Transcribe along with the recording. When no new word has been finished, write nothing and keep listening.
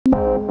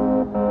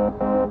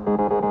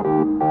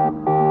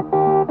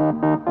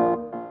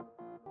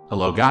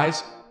Hello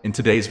guys, in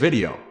today's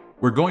video,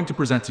 we're going to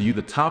present to you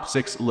the top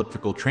 6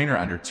 elliptical trainer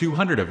under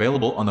 200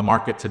 available on the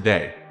market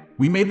today.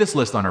 We made this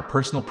list on our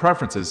personal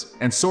preferences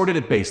and sorted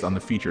it based on the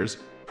features,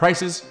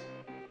 prices,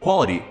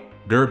 quality,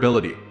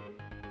 durability,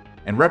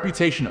 and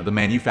reputation of the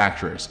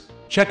manufacturers.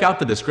 Check out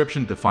the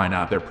description to find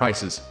out their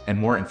prices and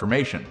more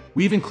information.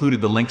 We've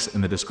included the links in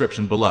the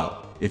description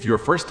below. If you're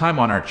first time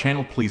on our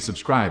channel, please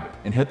subscribe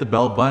and hit the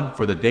bell button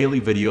for the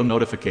daily video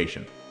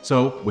notification.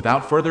 So,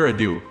 without further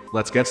ado,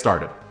 let's get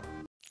started.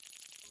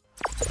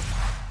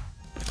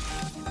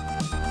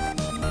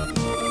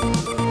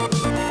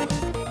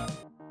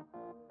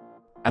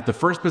 At the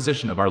first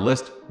position of our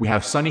list, we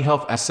have Sunny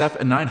Health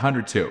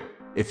SF902.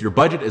 If your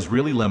budget is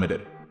really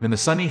limited, then the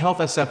Sunny Health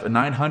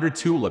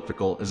SF902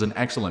 elliptical is an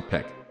excellent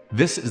pick.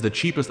 This is the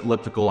cheapest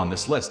elliptical on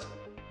this list,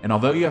 and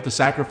although you have to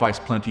sacrifice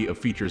plenty of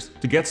features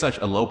to get such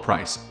a low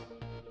price,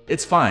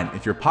 it's fine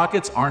if your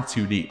pockets aren't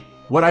too deep.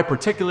 What I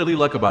particularly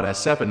like about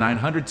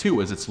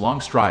SF902 is its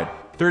long stride,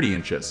 30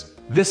 inches.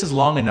 This is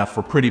long enough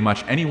for pretty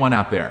much anyone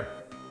out there,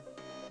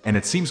 and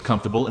it seems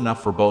comfortable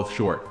enough for both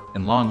short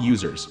and long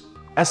users.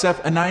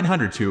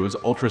 SF902 is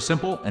ultra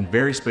simple and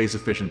very space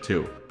efficient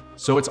too,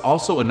 so it's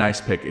also a nice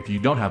pick if you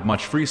don't have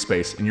much free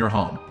space in your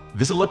home.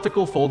 This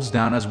elliptical folds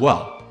down as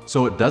well,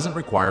 so it doesn't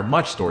require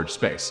much storage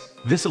space.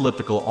 This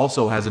elliptical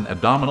also has an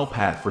abdominal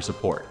pad for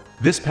support.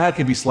 This pad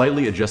can be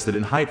slightly adjusted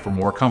in height for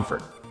more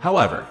comfort.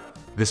 However,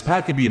 this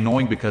pad can be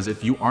annoying because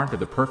if you aren't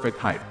at the perfect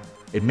height,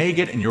 it may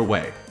get in your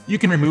way. You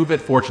can remove it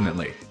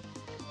fortunately.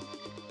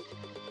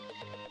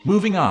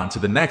 Moving on to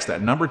the next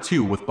at number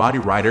 2 with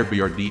BodyRider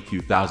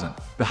BRD2000.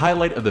 The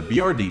highlight of the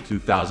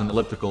BRD2000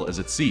 elliptical is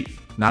its seat.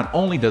 Not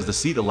only does the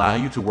seat allow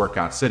you to work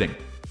out sitting,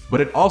 but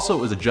it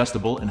also is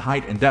adjustable in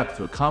height and depth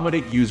to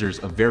accommodate users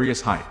of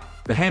various height.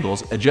 The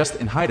handles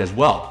adjust in height as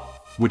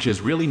well, which is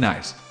really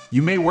nice.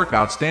 You may work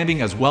out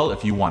standing as well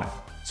if you want it.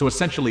 So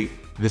essentially,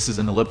 this is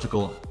an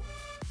elliptical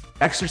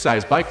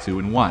exercise bike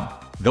 2-in-1,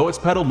 though its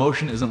pedal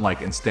motion isn't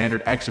like in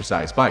standard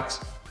exercise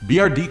bikes.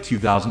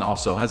 BRD2000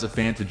 also has a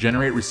fan to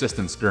generate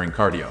resistance during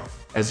cardio.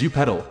 As you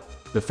pedal,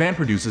 the fan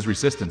produces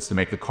resistance to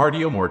make the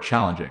cardio more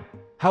challenging.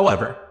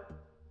 However,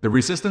 the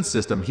resistance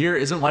system here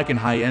isn't like in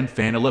high-end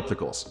fan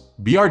ellipticals.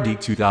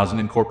 BRD2000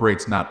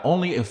 incorporates not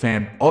only a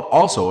fan, but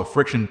also a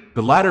friction.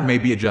 The latter may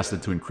be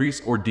adjusted to increase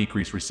or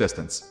decrease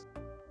resistance.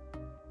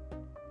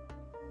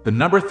 The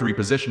number 3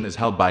 position is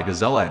held by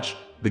Gazelle Edge.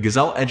 The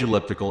Gazelle Edge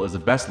elliptical is the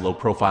best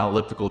low-profile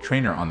elliptical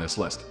trainer on this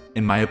list,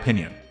 in my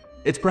opinion.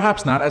 It's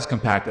perhaps not as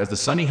compact as the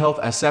Sunny Health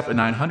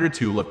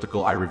SF902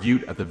 elliptical I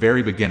reviewed at the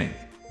very beginning,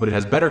 but it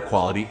has better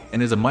quality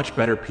and is a much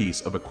better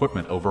piece of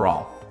equipment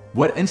overall.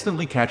 What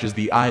instantly catches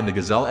the eye in the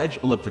Gazelle Edge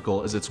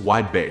elliptical is its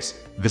wide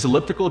base. This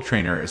elliptical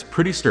trainer is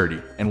pretty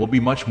sturdy and will be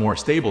much more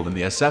stable than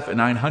the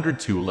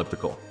SF902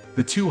 elliptical.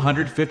 The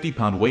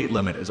 250-pound weight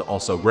limit is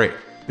also great.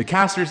 The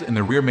casters in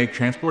the rear make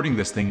transporting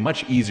this thing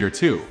much easier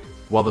too,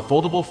 while the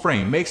foldable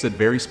frame makes it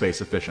very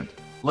space efficient.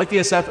 Like the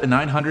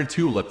SF902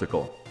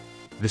 elliptical,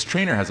 this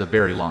trainer has a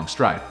very long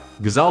stride.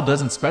 Gazelle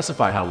doesn't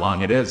specify how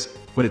long it is,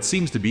 but it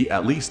seems to be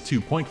at least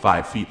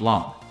 2.5 feet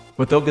long.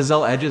 But though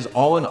Gazelle Edge is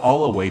all in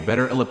all a way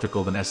better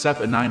elliptical than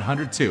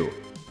SF902,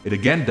 it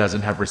again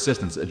doesn't have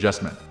resistance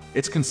adjustment.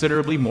 It's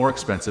considerably more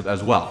expensive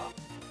as well.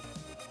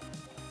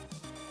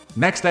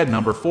 Next at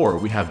number 4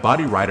 we have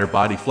BodyRider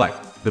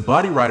BodyFlex. The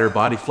BodyRider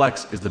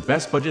BodyFlex is the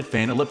best budget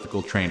fan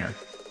elliptical trainer.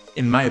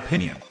 In my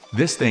opinion,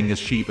 this thing is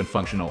cheap and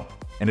functional,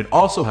 and it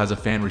also has a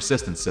fan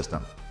resistance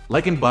system.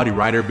 Like in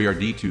BodyRider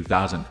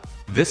BRD2000,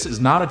 this is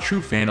not a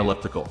true fan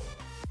elliptical,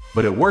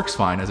 but it works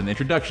fine as an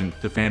introduction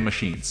to fan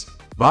machines.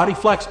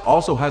 BodyFlex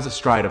also has a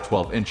stride of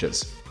 12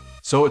 inches,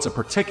 so it's a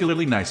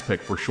particularly nice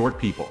pick for short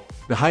people.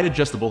 The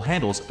height-adjustable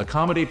handles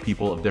accommodate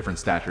people of different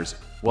statures,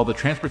 while the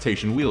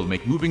transportation wheels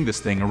make moving this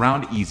thing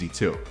around easy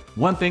too.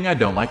 One thing I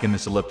don't like in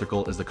this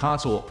elliptical is the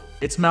console.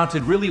 It's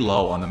mounted really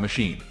low on the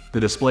machine. The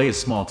display is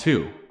small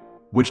too,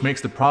 which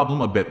makes the problem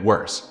a bit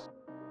worse.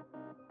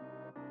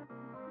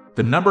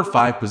 The number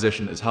 5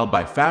 position is held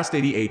by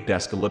Fast88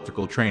 Desk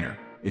Elliptical Trainer.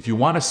 If you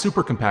want a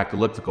super compact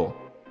elliptical,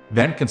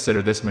 then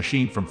consider this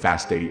machine from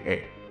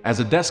Fast88. As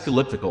a desk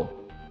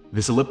elliptical,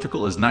 this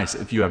elliptical is nice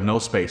if you have no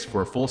space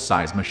for a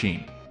full-size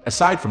machine.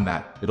 Aside from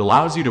that, it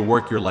allows you to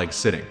work your legs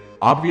sitting.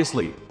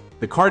 Obviously,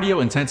 the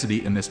cardio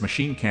intensity in this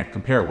machine can't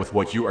compare with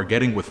what you are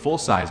getting with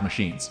full-size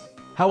machines.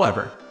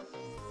 However,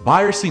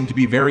 buyers seem to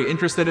be very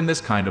interested in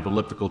this kind of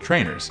elliptical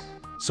trainers,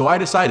 so I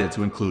decided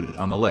to include it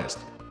on the list.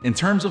 In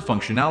terms of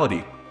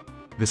functionality,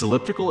 this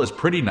elliptical is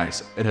pretty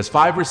nice. It has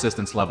 5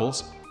 resistance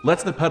levels,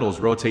 lets the pedals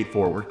rotate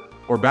forward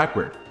or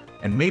backward,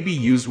 and may be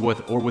used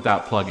with or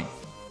without plugging.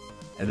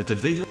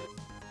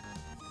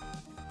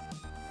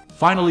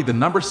 Finally, the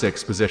number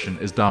 6 position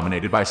is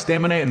dominated by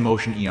Stamina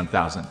InMotion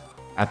E1000.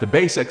 At the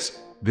basics,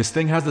 this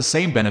thing has the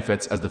same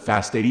benefits as the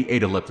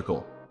Fast88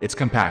 elliptical. It's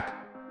compact,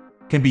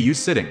 can be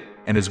used sitting,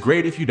 and is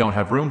great if you don't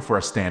have room for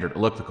a standard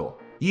elliptical.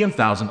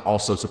 E1000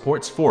 also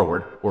supports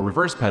forward or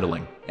reverse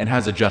pedaling and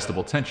has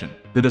adjustable tension.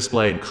 The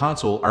display and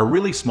console are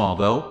really small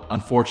though,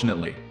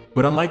 unfortunately.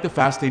 But unlike the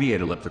Fast88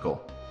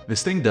 elliptical,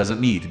 this thing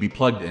doesn't need to be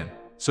plugged in,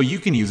 so you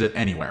can use it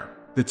anywhere.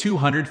 The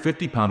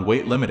 250-pound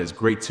weight limit is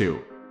great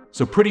too,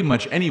 so pretty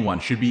much anyone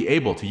should be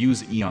able to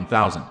use Eon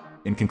 1000.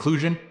 In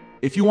conclusion,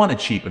 if you want a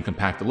cheap and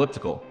compact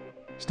elliptical,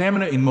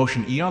 Stamina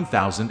InMotion Eon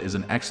 1000 is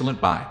an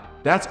excellent buy.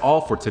 That's all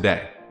for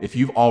today. If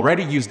you've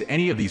already used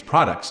any of these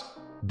products,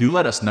 do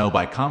let us know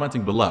by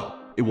commenting below.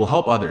 It will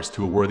help others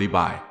to a worthy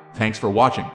buy. Thanks for watching.